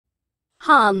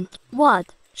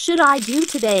What should I do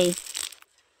today?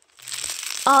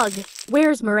 Ugh,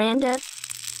 where's Miranda?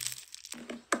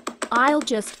 I'll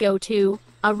just go to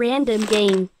a random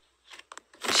game.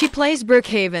 She plays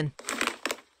Brookhaven.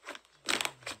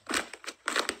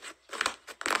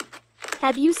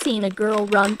 Have you seen a girl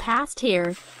run past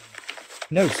here?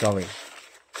 No, sorry.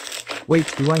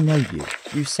 Wait, do I know you?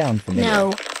 You sound familiar.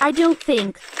 No, I don't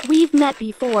think we've met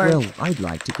before. Well, I'd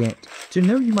like to get to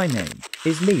know you. My name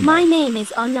is Lino. My name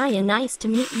is Anaya. Nice to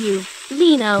meet you,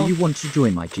 Lino. Do you want to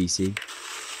join my GC?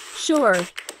 Sure.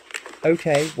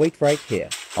 Okay, wait right here.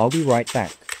 I'll be right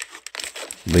back.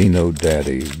 Lino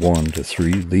Daddy 1 to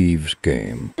 3 leaves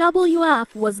game.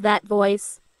 WF was that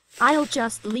voice? I'll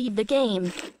just leave the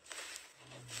game.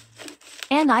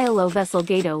 And Ilo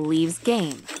Vesselgato leaves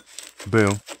game.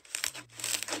 Boo.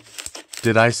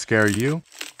 Did I scare you?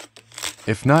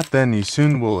 If not, then you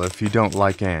soon will if you don't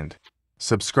like and.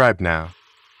 Subscribe now.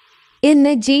 In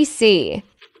the GC.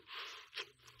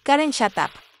 Karen, shut up.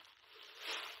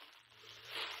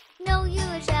 No, you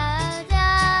shut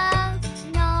up.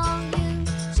 No, you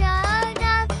shut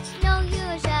up. No,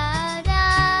 you shut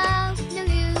up. No,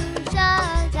 you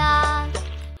shut up.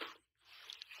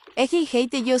 He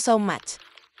hated you so much.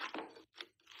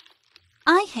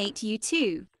 I hate you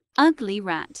too, ugly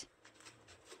rat.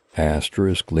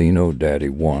 Asterisk Lino Daddy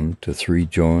 1 to 3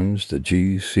 joins the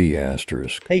GC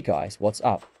asterisk. Hey guys, what's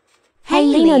up? Hey,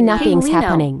 Lino, nothing's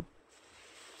happening.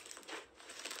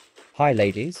 Hi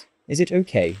ladies. Is it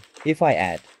okay if I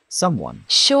add someone?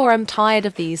 Sure, I'm tired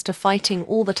of these two fighting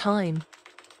all the time.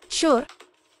 Sure.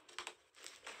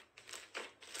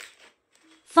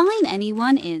 Fine,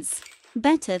 anyone is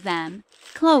better than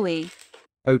Chloe.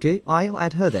 Okay, I'll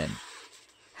add her then.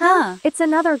 Huh? It's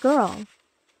another girl.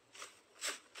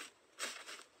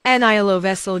 And Ilo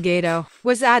Vesselgato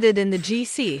was added in the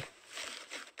GC.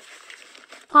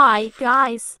 Hi,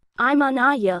 guys. I'm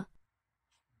Anaya.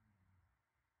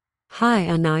 Hi,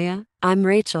 Anaya. I'm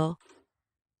Rachel.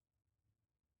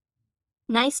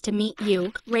 Nice to meet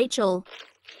you, Rachel.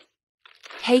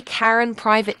 Hey, Karen,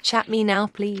 private chat me now,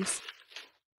 please.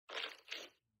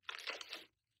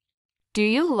 Do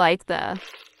you like the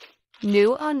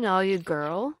new Anaya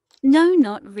girl? No,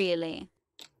 not really.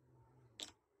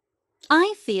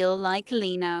 I feel like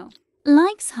Lino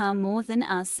likes her more than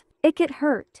us. It get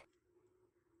hurt.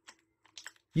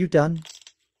 You done?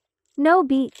 No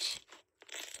beach.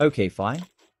 Okay, fine.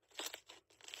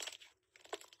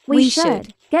 We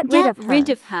should get rid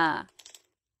of her. her.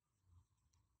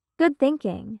 Good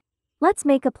thinking. Let's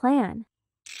make a plan.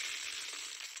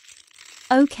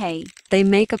 Okay. They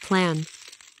make a plan.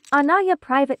 Anaya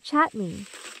private chat me.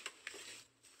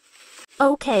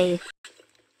 Okay.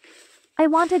 I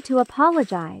wanted to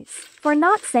apologize for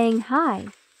not saying hi.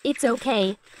 It's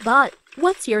okay, but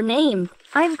what's your name?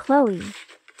 I'm Chloe.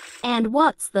 And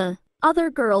what's the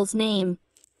other girl's name?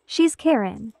 She's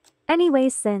Karen.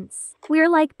 Anyways, since we're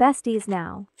like besties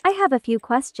now, I have a few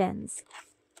questions.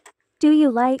 Do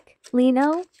you like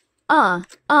Lino?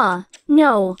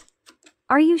 No.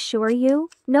 Are you sure you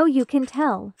know you can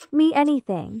tell me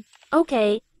anything?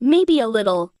 Okay, maybe a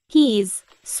little. He's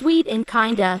sweet and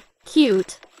kinda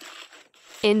cute.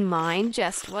 In mind,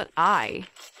 just what I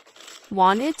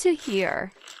wanted to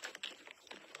hear.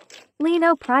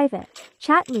 Lino private,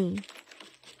 chat me.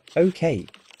 Okay.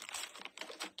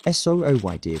 SOO,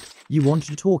 I did. You want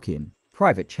to talk in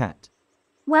private chat?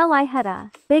 Well, I had a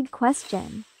big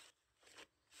question.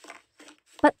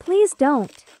 But please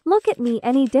don't look at me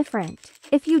any different.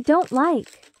 If you don't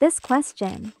like this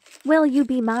question, will you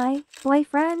be my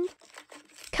boyfriend?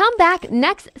 Come back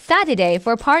next Saturday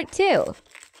for part 2.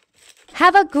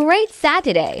 Have a great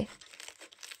Saturday.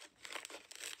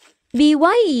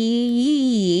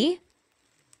 BYE.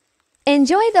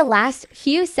 Enjoy the last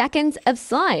few seconds of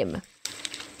slime.